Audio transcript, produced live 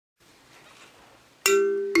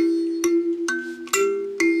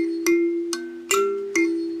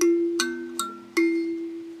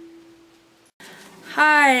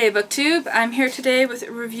Hi BookTube, I'm here today with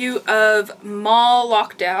a review of Maul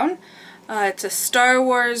Lockdown. It's a Star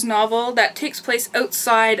Wars novel that takes place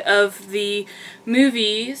outside of the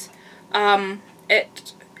movies.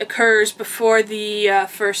 It occurs before the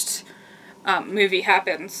first movie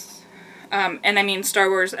happens. And I mean Star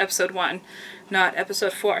Wars Episode 1, not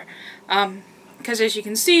Episode 4. Because as you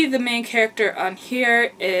can see, the main character on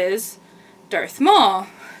here is Darth Maul.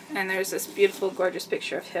 And there's this beautiful, gorgeous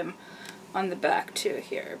picture of him on the back too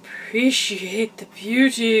here. Appreciate the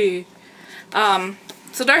beauty. So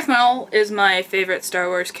Darth Maul is my favorite Star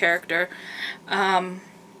Wars character.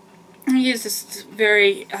 He is this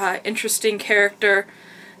very interesting character.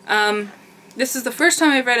 This is the first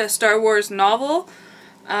time I've read a Star Wars novel,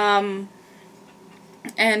 and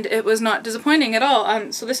it was not disappointing at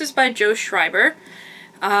all. So this is by Joe Schreiber.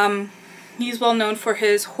 He's well known for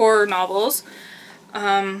his horror novels.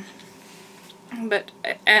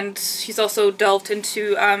 And he's also delved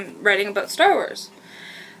into writing about Star Wars.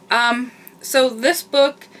 So this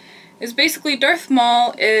book is basically Darth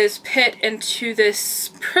Maul is put into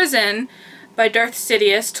this prison by Darth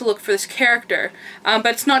Sidious to look for this character. But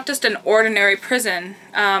it's not just an ordinary prison.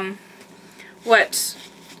 What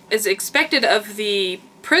is expected of the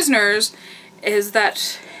prisoners is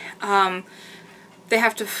that they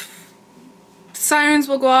have to sirens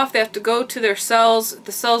will go off, they have to go to their cells,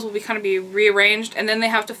 the cells will be rearranged, and then they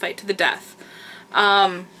have to fight to the death.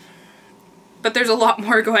 But there's a lot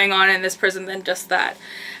more going on in this prison than just that.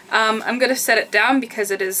 I'm going to set it down because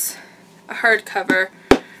it is a hardcover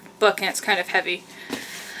book and it's kind of heavy.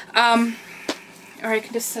 Or I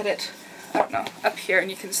can just set it, I don't know, up here and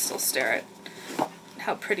you can still stare at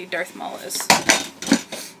how pretty Darth Maul is.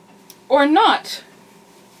 Or not.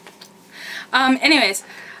 Anyways.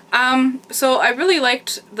 So I really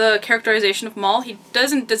liked the characterization of Maul. He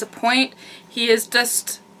doesn't disappoint. He is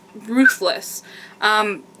just ruthless.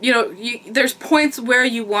 You know, there's points where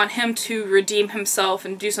you want him to redeem himself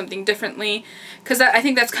and do something differently, because I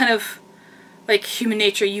think that's kind of like human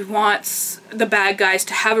nature. You want the bad guys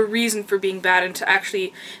to have a reason for being bad and to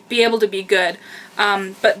actually be able to be good.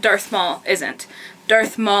 But Darth Maul isn't.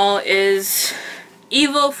 Darth Maul is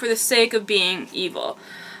evil for the sake of being evil.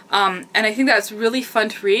 And I think that's really fun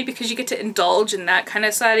to read because you get to indulge in that kind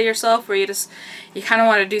of side of yourself where you kind of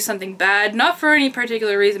want to do something bad, not for any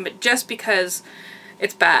particular reason, but just because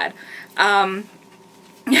it's bad.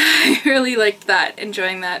 I really liked that,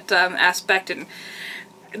 enjoying that aspect, and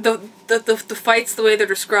the fights, the way they're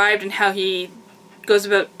described and how he goes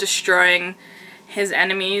about destroying his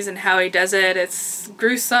enemies and how he does it. It's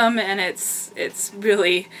gruesome and it's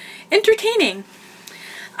really entertaining.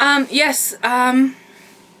 Yes,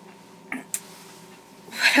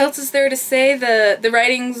 what else is there to say? The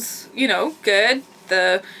writing's, you know, good.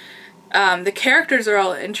 The characters are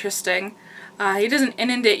all interesting. He doesn't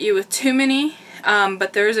inundate you with too many,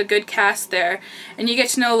 but there is a good cast there, and you get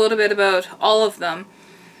to know a little bit about all of them.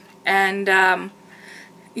 And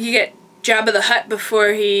you get Jabba the Hutt before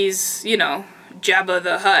he's, you know, Jabba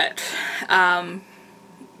the Hutt.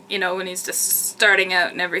 You know, when he's just starting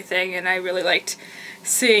out and everything, and I really liked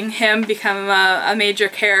seeing him become a major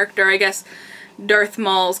character. I guess Darth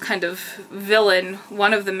Maul's kind of villain,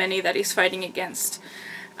 one of the many that he's fighting against.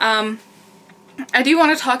 I do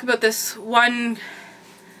want to talk about this one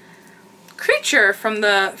creature from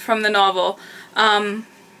the novel. I don't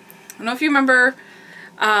know if you remember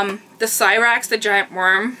the Cyrax, the giant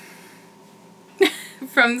worm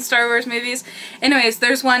from the Star Wars movies. Anyways,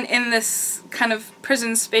 there's one in this kind of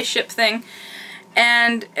prison spaceship thing,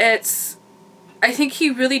 and I think he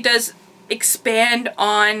really does expand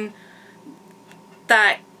on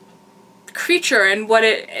that creature and what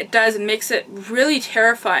it does, and makes it really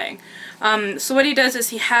terrifying. So what he does is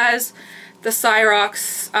he has the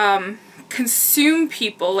Cyrax consume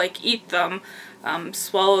people, like eat them,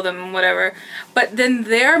 swallow them, whatever, but then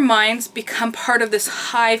their minds become part of this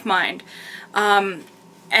hive mind. You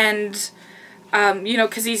know,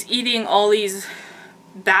 because he's eating all these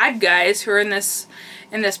bad guys who are in this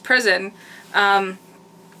prison, and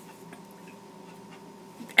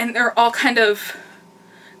they're all kind of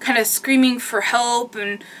screaming for help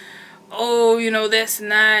and, oh, you know, this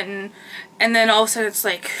and that, and then all of a sudden it's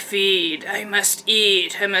like, feed, I must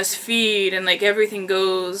eat, I must feed, and like everything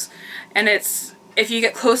goes, and if you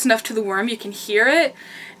get close enough to the worm you can hear it,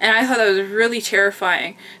 and I thought that was really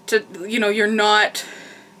terrifying. To, you know,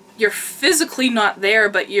 you're physically not there,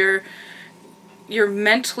 but you're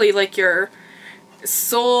mentally, like your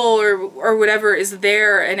soul or whatever is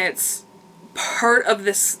there, and it's part of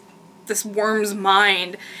this worm's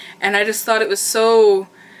mind, and I just thought it was so,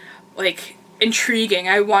 like, intriguing.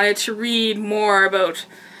 I wanted to read more about,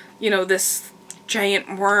 you know, this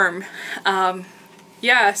giant worm.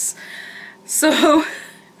 Yes. So,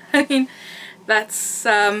 I mean, that's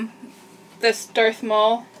this Darth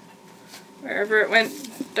Maul, wherever it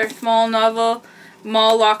went, Darth Maul novel,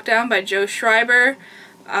 Maul Lockdown by Joe Schreiber.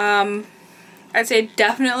 I'd say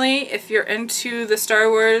definitely if you're into the Star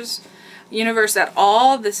Wars universe at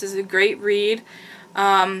all, this is a great read.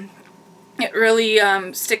 It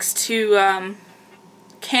really sticks to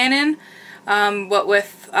canon, what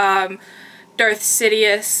with Darth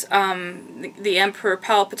Sidious, the Emperor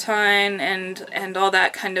Palpatine, and all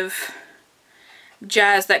that kind of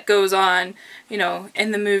jazz that goes on, you know,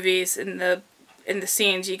 in the movies, in the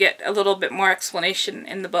scenes. You get a little bit more explanation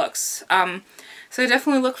in the books. So I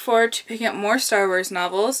definitely look forward to picking up more Star Wars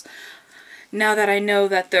novels now that I know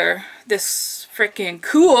that they're this freaking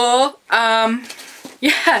cool.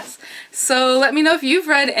 Yes. So let me know if you've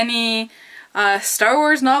read any Star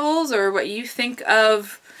Wars novels, or what you think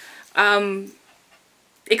of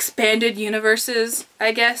expanded universes,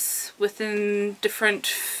 I guess, within different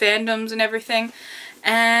fandoms and everything.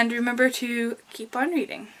 And remember to keep on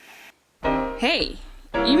reading. Hey,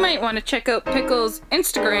 you might want to check out Pickle's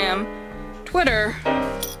Instagram, Twitter,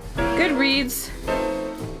 Goodreads,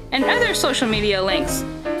 and other social media links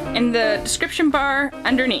in the description bar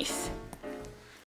underneath.